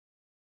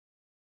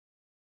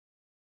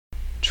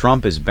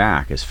Trump is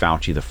back as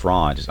Fauci the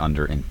fraud is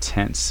under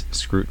intense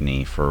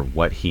scrutiny for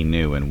what he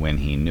knew and when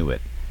he knew it,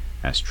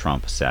 as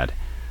Trump said.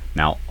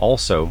 Now,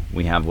 also,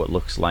 we have what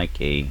looks like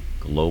a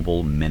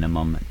global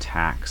minimum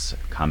tax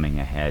coming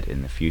ahead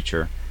in the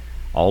future.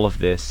 All of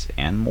this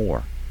and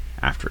more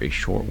after a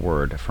short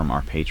word from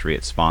our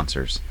Patriot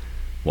sponsors.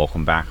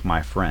 Welcome back,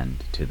 my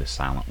friend, to The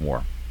Silent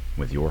War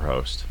with your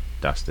host,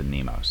 Dustin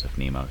Nemos of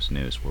Nemos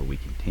News, where we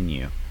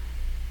continue,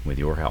 with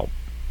your help,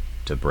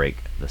 to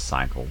break the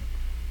cycle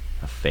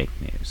of fake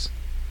news.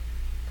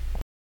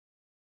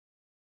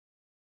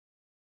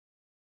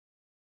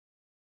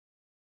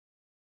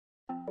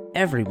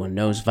 Everyone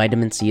knows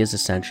vitamin C is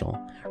essential.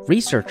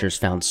 Researchers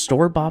found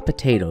store-bought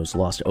potatoes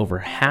lost over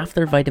half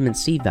their vitamin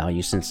C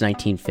value since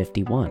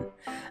 1951.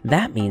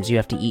 That means you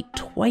have to eat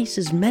twice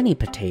as many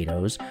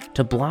potatoes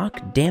to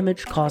block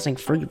damage-causing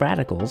free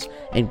radicals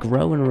and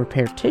grow and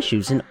repair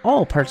tissues in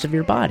all parts of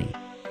your body.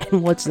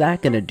 And what's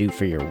that going to do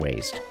for your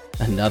waist?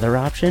 Another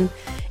option?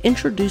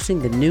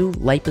 Introducing the new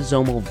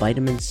liposomal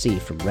vitamin C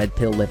from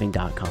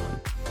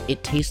redpillliving.com.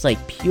 It tastes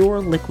like pure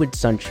liquid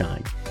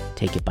sunshine.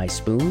 Take it by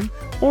spoon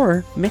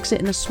or mix it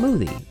in a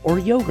smoothie or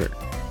yogurt.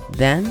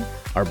 Then,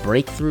 our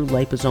breakthrough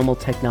liposomal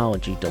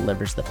technology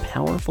delivers the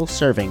powerful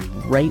serving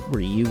right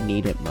where you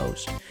need it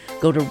most.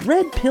 Go to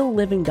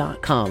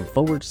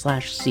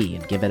redpillliving.com/C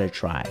and give it a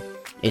try.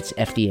 It's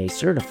FDA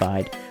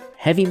certified,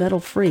 heavy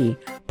metal free,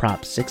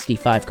 Prop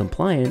 65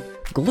 compliant,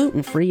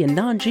 gluten free, and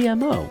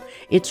non-GMO.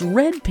 It's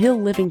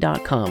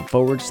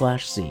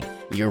redpillliving.com/C.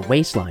 Your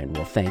waistline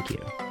will thank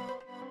you.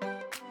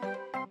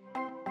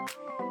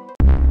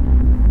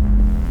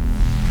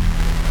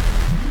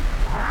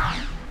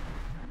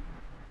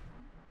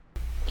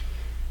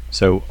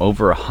 So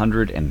over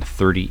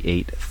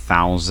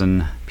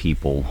 138,000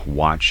 people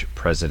watch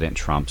President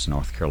Trump's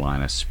North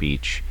Carolina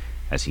speech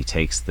as he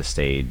takes the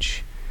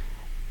stage.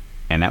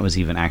 And that was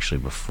even actually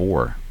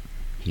before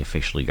he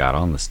officially got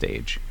on the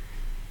stage.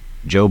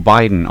 Joe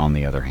Biden, on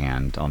the other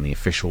hand, on the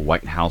official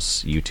White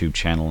House YouTube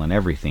channel and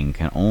everything,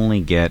 can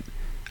only get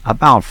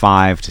about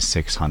 500 to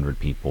 600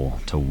 people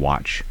to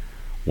watch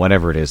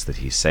whatever it is that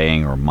he's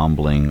saying or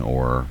mumbling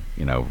or,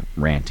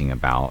 ranting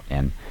about.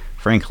 And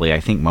frankly, I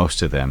think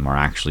most of them are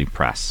actually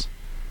press.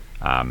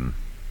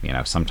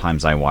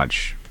 Sometimes I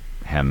watch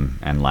him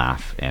and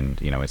laugh, and,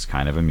 it's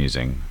kind of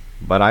amusing.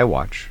 But I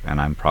watch,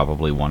 and I'm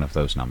probably one of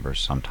those numbers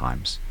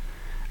sometimes.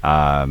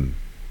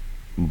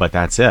 But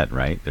that's it,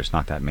 right? There's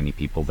not that many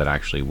people that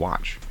actually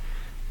watch.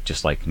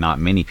 Just like not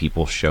many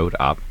people showed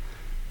up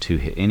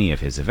to any of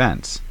his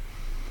events.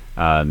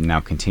 Now,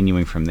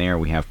 continuing from there,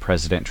 we have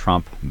President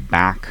Trump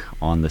back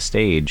on the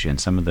stage, and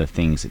some of the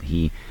things that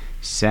he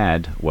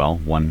said, well,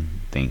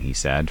 one thing he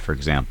said, for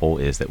example,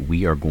 is that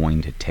we are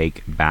going to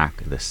take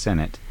back the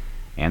Senate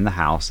and the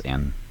House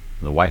and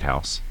the White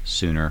House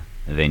sooner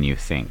than you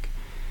think.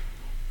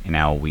 And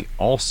now we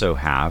also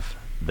have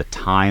the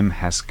time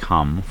has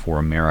come for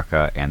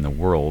America and the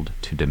world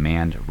to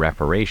demand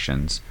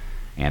reparations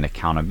and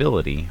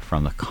accountability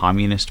from the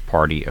Communist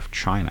Party of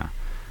China.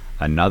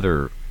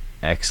 Another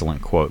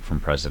excellent quote from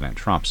President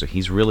Trump. So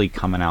he's really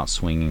coming out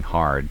swinging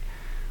hard.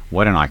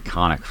 What an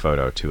iconic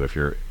photo too. If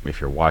you're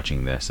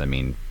watching this, I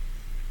mean,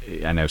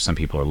 I know some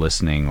people are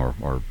listening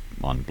or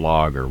on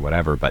blog or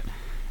whatever, but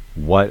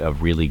what a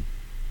really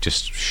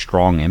just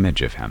strong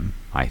image of him.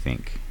 I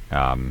think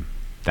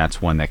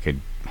that's one that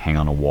could hang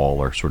on a wall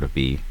or sort of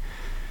be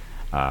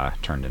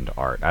turned into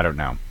art. I don't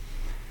know.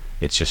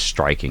 It's just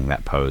striking,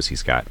 that pose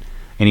he's got.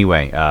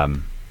 Anyway,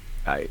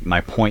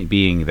 my point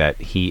being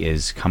that he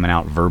is coming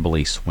out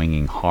verbally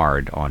swinging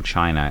hard on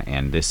China,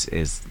 and this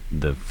is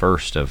the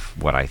first of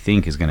what I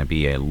think is going to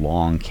be a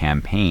long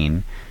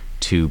campaign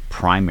to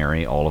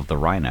primary all of the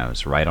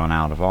rhinos right on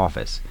out of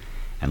office.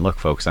 And look,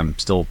 folks, I'm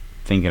still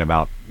thinking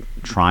about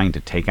trying to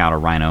take out a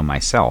rhino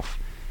myself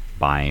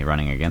by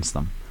running against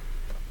them.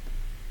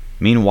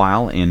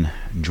 Meanwhile, in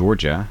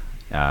Georgia,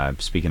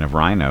 speaking of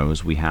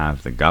rhinos, we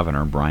have the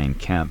governor, Brian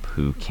Kemp,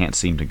 who can't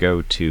seem to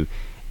go to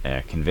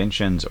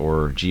conventions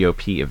or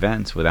GOP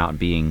events without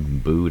being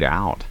booed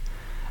out.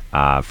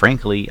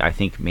 Frankly, I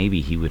think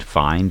maybe he would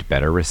find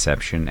better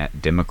reception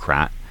at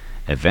Democrat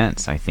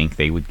events. I think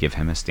they would give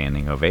him a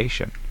standing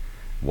ovation.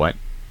 What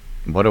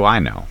do I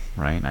know,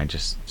 right? I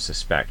just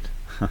suspect.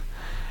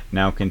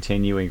 Now,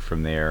 continuing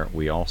from there,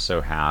 we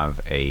also have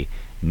a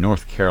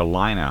North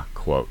Carolina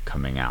quote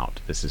coming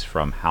out. This is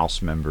from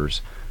House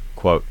members,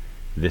 quote,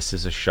 "This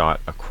is a shot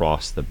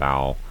across the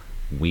bow.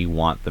 We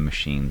want the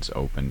machines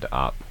opened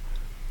up."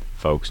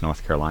 Folks,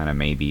 North Carolina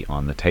may be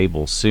on the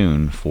table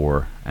soon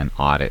for an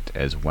audit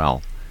as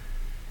well.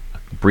 A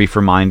brief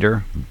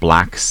reminder,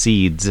 black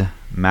seeds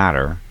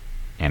matter.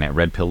 And at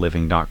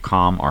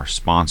redpillliving.com, our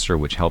sponsor,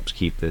 which helps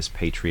keep this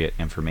Patriot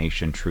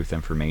information, truth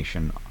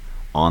information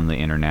on the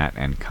internet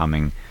and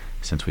coming,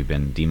 since we've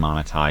been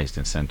demonetized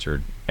and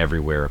censored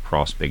everywhere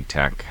across big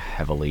tech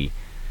heavily.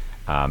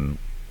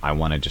 I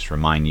want to just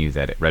remind you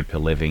that at Red Pill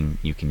Living,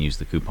 you can use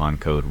the coupon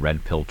code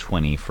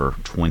REDPILL20 for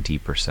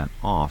 20%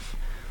 off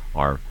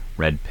our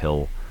Red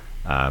Pill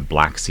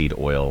black seed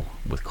oil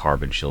with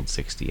Carbon Shield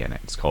 60 in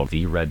it. It's called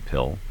the Red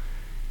Pill,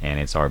 and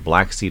it's our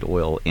black seed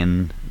oil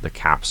in the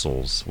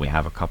capsules. We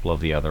have a couple of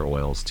the other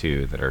oils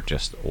too that are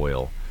just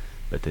oil,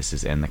 but this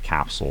is in the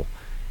capsule,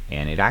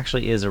 and it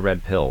actually is a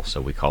red pill,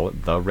 so we call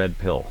it the Red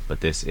Pill,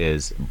 but this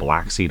is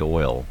black seed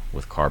oil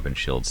with Carbon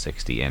Shield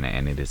 60 in it,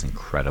 and it is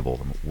incredible.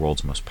 The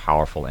world's most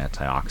powerful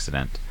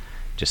antioxidant.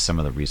 Just some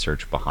of the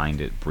research behind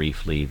it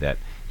briefly that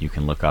you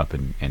can look up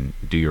and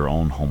do your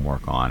own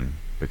homework on,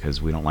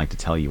 because we don't like to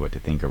tell you what to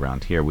think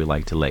around here. We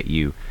like to let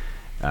you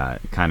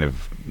kind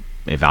of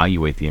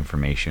evaluate the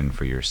information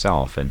for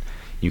yourself. And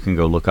you can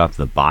go look up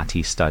the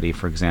Baati study,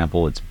 for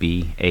example. It's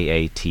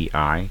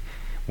Baati,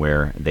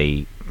 where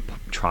they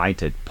tried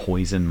to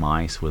poison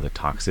mice with a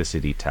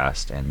toxicity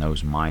test, and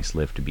those mice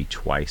lived to be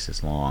twice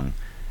as long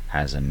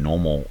as a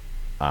normal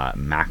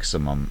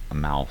maximum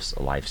mouse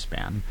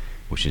lifespan,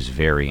 which is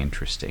very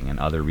interesting. And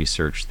other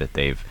research that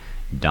they've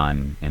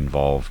done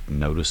involved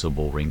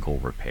noticeable wrinkle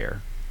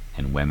repair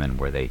in women,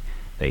 where they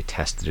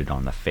tested it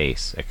on the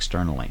face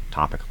externally,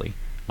 topically,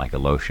 like a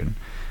lotion.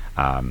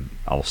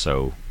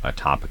 Also,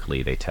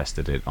 topically, they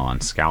tested it on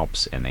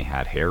scalps, and they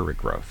had hair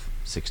regrowth,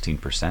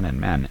 16% in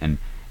men, and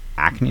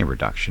acne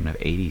reduction of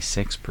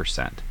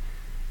 86%.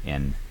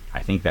 And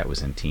I think that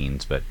was in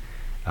teens, but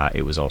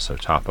it was also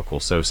topical.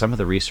 So some of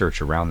the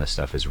research around this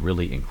stuff is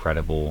really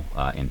incredible.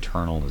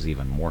 Internal is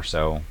even more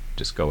so.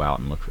 Just go out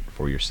and look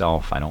for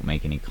yourself. I don't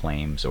make any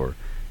claims or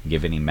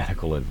give any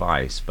medical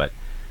advice, but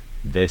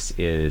this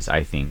is,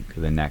 I think,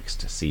 the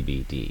next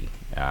CBD.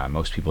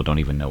 Most people don't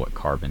even know what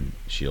Carbon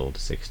Shield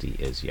 60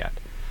 is yet.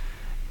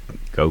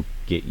 Go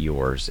get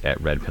yours at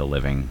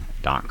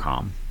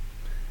redpillliving.com.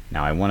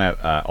 Now, I want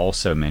to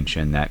also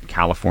mention that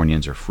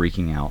Californians are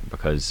freaking out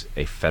because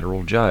a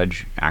federal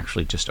judge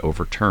actually just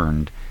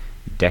overturned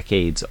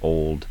decades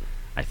old,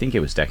 I think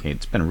it was decades,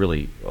 it's been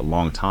really a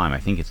long time, I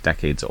think it's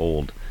decades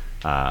old,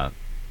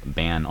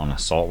 ban on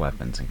assault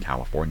weapons in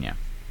California,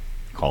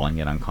 calling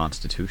it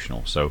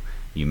unconstitutional. So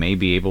you may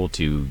be able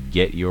to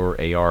get your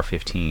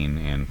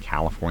AR-15 in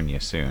California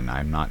soon.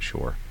 I'm not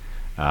sure.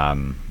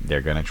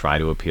 They're going to try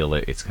to appeal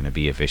it. It's going to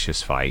be a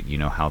vicious fight. You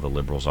know how the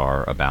liberals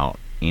are about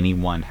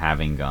anyone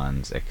having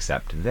guns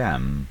except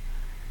them,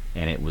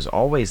 and it was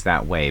always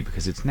that way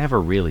because it's never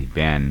really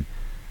been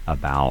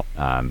about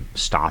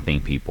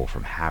stopping people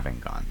from having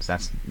guns.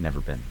 That's never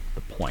been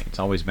the point. It's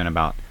always been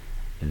about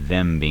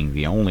them being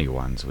the only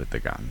ones with the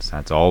guns.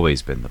 That's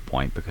always been the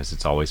point, because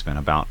it's always been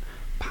about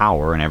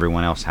power, and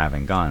everyone else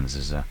having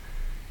guns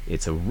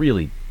it's a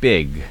really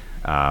big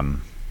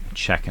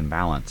check and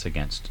balance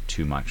against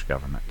too much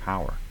government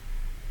power.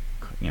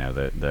 You know,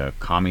 the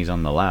commies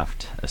on the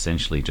left,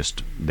 essentially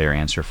just their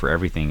answer for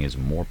everything is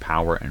more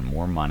power and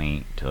more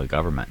money to the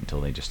government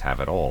until they just have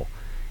it all.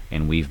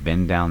 And we've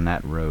been down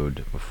that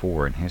road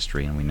before in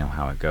history, and we know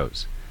how it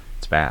goes.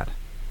 It's bad.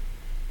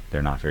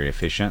 They're not very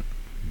efficient.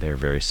 They're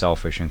very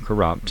selfish and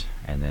corrupt,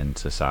 and then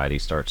society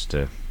starts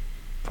to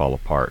fall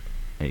apart.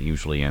 It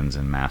usually ends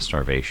in mass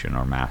starvation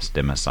or mass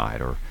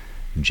democide or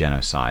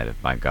genocide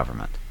by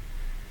government.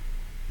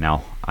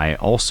 Now, I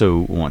also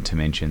want to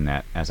mention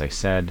that, as I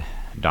said,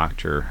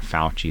 Dr.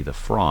 Fauci, the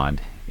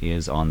fraud,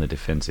 is on the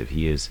defensive.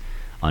 He is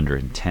under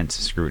intense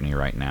scrutiny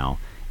right now,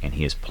 and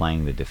he is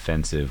playing the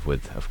defensive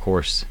with, of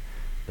course,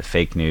 the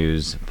fake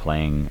news,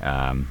 playing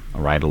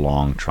right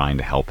along, trying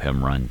to help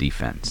him run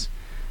defense.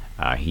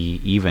 He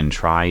even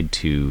tried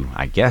to,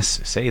 I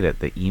guess, say that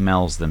the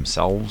emails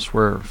themselves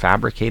were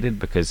fabricated,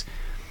 because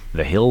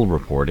The Hill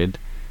reported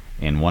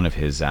in one of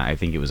his, I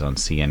think it was on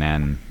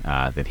CNN,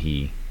 that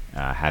he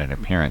had an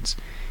appearance.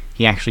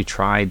 He actually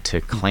tried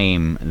to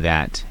claim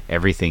that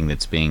everything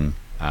that's being,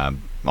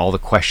 all the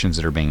questions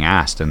that are being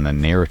asked, and the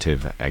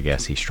narrative, I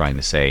guess he's trying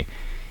to say,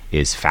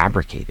 is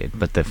fabricated.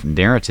 But the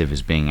narrative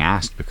is being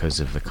asked because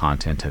of the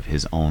content of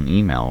his own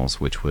emails,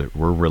 which were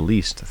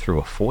released through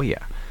a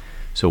FOIA.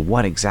 So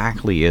what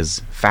exactly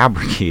is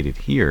fabricated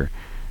here,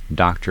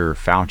 Dr.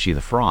 Fauci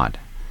the fraud?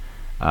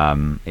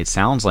 It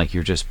sounds like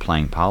you're just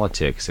playing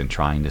politics and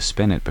trying to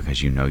spin it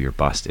because you know you're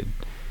busted.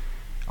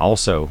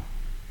 Also,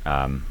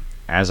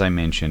 as I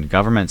mentioned,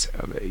 governments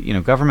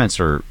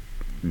are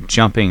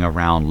jumping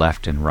around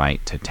left and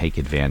right to take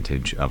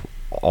advantage of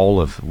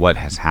all of what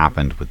has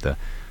happened with the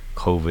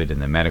COVID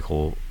and the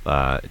medical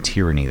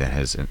tyranny that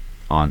has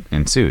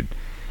ensued.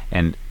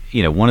 And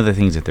one of the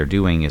things that they're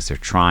doing is they're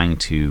trying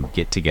to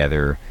get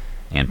together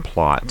and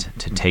plot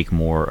to take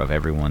more of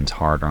everyone's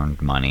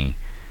hard-earned money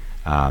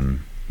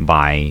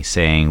by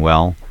saying,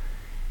 well,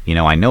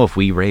 I know if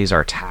we raise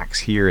our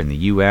tax here in the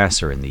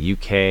U.S. or in the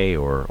U.K.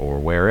 or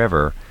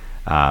wherever,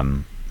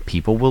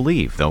 people will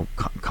leave.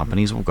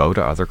 Companies will go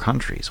to other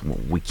countries.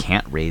 We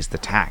can't raise the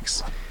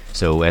tax.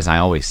 So as I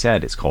always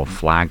said, it's called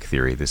flag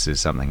theory. This is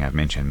something I've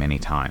mentioned many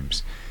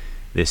times.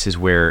 This is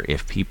where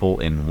if people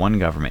in one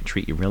government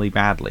treat you really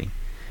badly,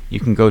 you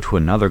can go to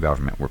another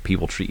government where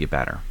people treat you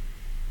better.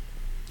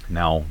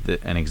 Now,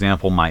 an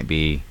example might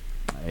be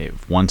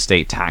if one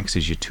state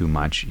taxes you too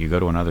much, you go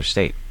to another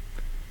state.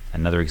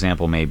 Another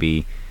example may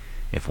be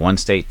if one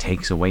state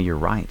takes away your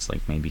rights,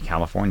 like maybe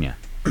California,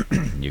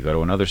 You go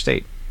to another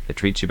state that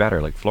treats you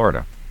better, like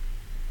Florida.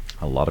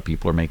 A lot of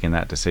people are making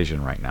that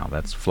decision right now.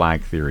 That's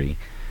flag theory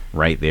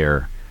right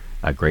there,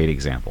 a great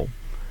example.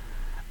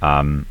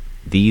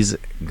 These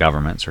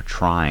governments are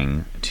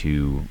trying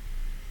to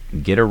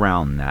get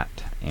around that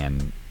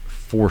and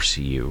force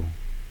you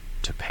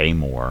to pay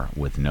more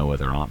with no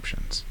other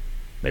options.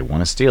 They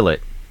want to steal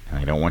it, and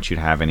they don't want you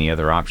to have any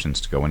other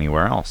options to go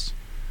anywhere else.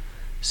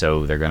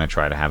 So they're going to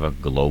try to have a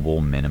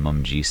global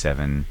minimum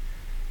G7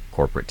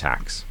 corporate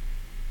tax.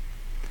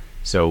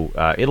 So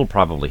it'll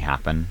probably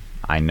happen.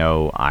 I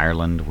know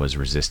Ireland was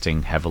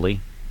resisting heavily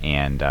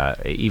and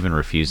even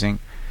refusing.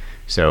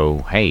 So,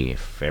 hey,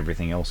 if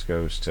everything else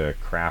goes to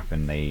crap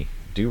and they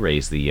do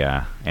raise the...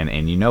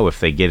 and you know if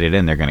they get it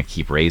in, they're going to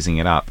keep raising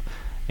it up.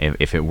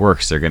 If it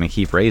works, they're going to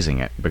keep raising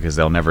it because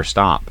they'll never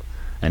stop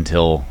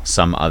until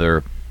some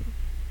other,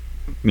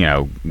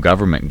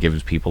 government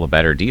gives people a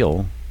better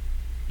deal.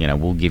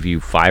 We'll give you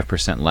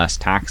 5% less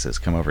taxes.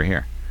 Come over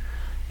here.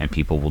 And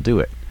people will do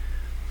it.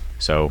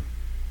 So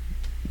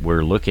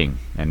we're looking,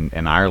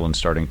 and Ireland's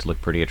starting to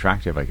look pretty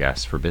attractive, I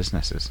guess, for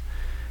businesses.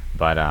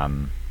 But,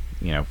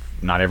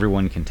 not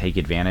everyone can take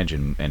advantage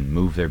and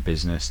move their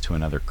business to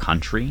another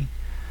country.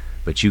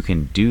 But you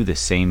can do the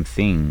same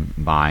thing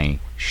by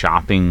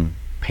shopping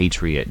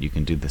Patriot. You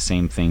can do the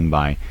same thing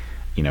by,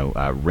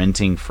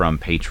 renting from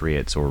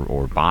Patriots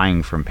or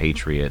buying from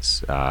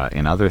Patriots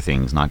and other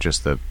things, not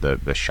just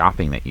the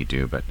shopping that you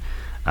do, but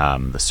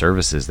the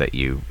services that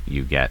you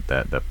get,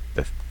 the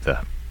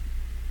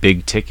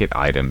big ticket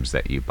items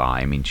that you buy.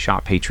 I mean,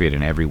 shop Patriot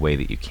in every way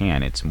that you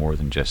can. It's more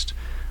than just,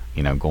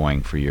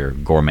 going for your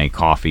gourmet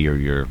coffee or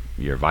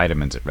your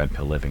vitamins at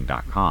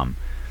redpillliving.com.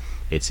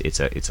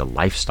 It's a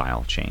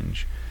lifestyle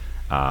change.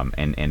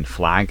 And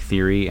flag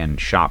theory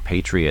and shop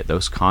Patriot,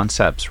 those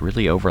concepts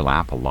really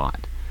overlap a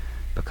lot,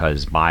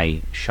 because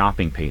by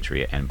shopping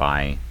Patriot and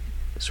by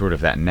sort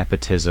of that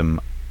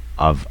nepotism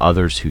of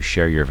others who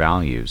share your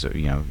values,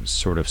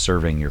 sort of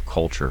serving your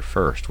culture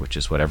first, which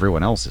is what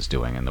everyone else is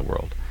doing in the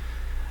world.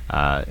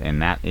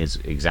 And that is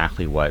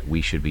exactly what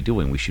we should be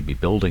doing. We should be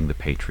building the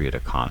Patriot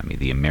economy,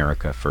 the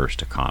America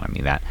First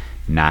economy, that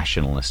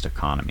nationalist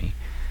economy.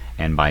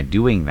 And by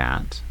doing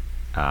that,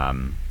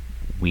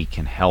 we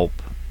can help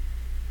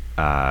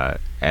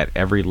at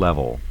every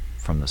level,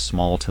 from the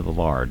small to the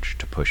large,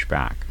 to push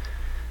back.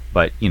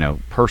 But,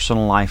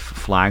 personal life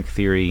flag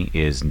theory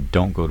is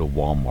don't go to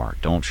Walmart,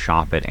 don't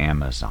shop at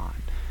Amazon,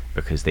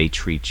 because they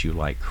treat you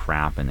like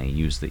crap and they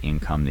use the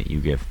income that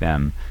you give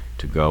them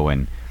to go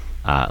and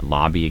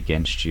lobby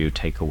against you,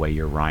 take away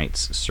your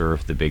rights,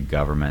 serve the big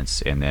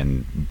governments, and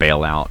then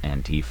bail out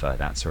Antifa,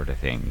 that sort of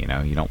thing.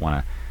 You don't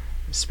want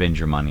to spend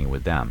your money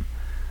with them.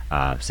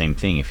 Same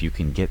thing, if you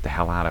can get the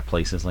hell out of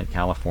places like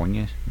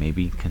California,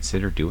 maybe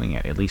consider doing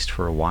it, at least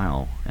for a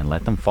while, and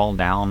let them fall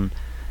down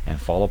and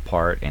fall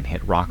apart and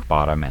hit rock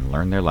bottom and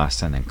learn their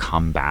lesson and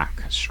come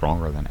back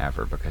stronger than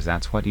ever, because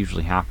that's what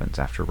usually happens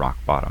after rock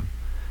bottom.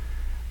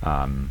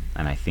 And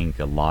I think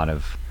a lot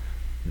of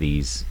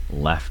these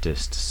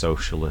leftist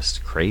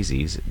socialist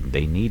crazies,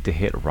 they need to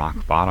hit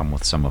rock bottom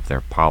with some of their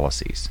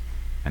policies.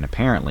 And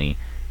apparently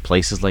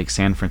places like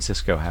San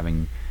Francisco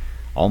having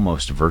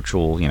almost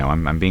virtual,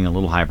 I'm being a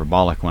little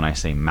hyperbolic when I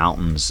say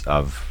mountains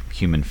of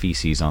human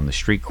feces on the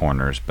street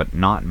corners, but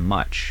not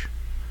much,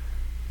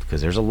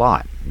 because there's a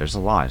lot. It's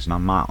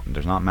not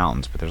there's not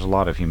mountains, but there's a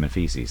lot of human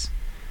feces.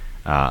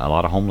 A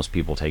lot of homeless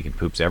people taking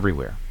poops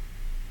everywhere.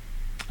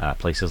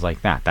 Places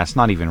like that. That's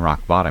not even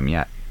rock bottom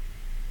yet.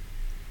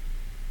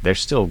 They're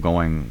still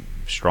going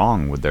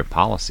strong with their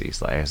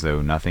policies, as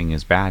though nothing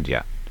is bad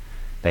yet.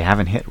 They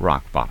haven't hit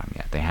rock bottom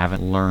yet. They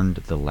haven't learned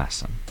the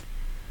lesson.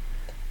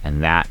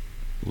 And that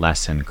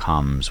lesson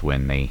comes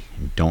when they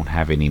don't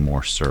have any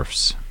more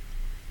serfs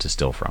to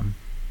steal from,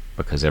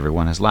 because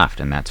everyone has left,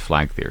 and that's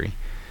flag theory.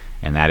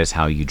 And that is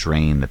how you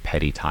drain the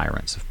petty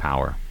tyrants of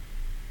power.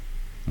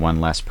 One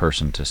less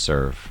person to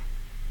serve,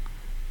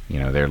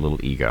 their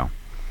little ego.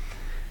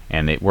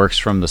 And it works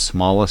from the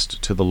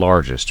smallest to the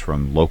largest,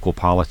 from local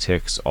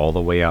politics all the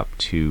way up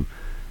to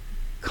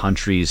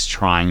countries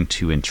trying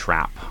to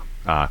entrap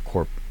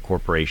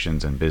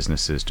corporations and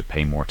businesses to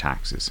pay more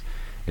taxes.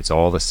 It's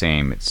all the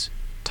same. It's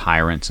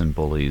tyrants and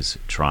bullies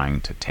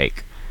trying to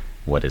take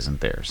what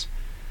isn't theirs.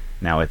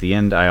 Now, at the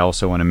end, I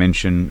also want to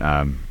mention,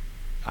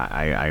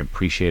 I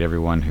appreciate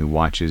everyone who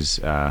watches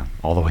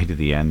all the way to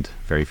the end.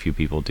 Very few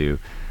people do.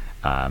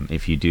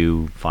 If you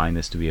do find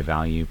this to be of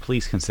value,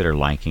 please consider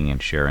liking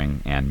and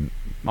sharing, and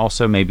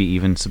also maybe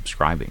even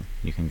subscribing.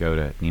 You can go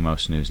to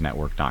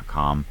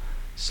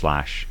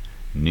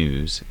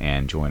nemosnewsnetwork.com/news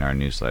and join our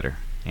newsletter.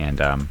 And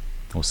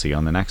we'll see you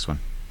on the next one.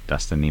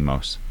 Dustin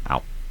Nemos,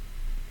 out.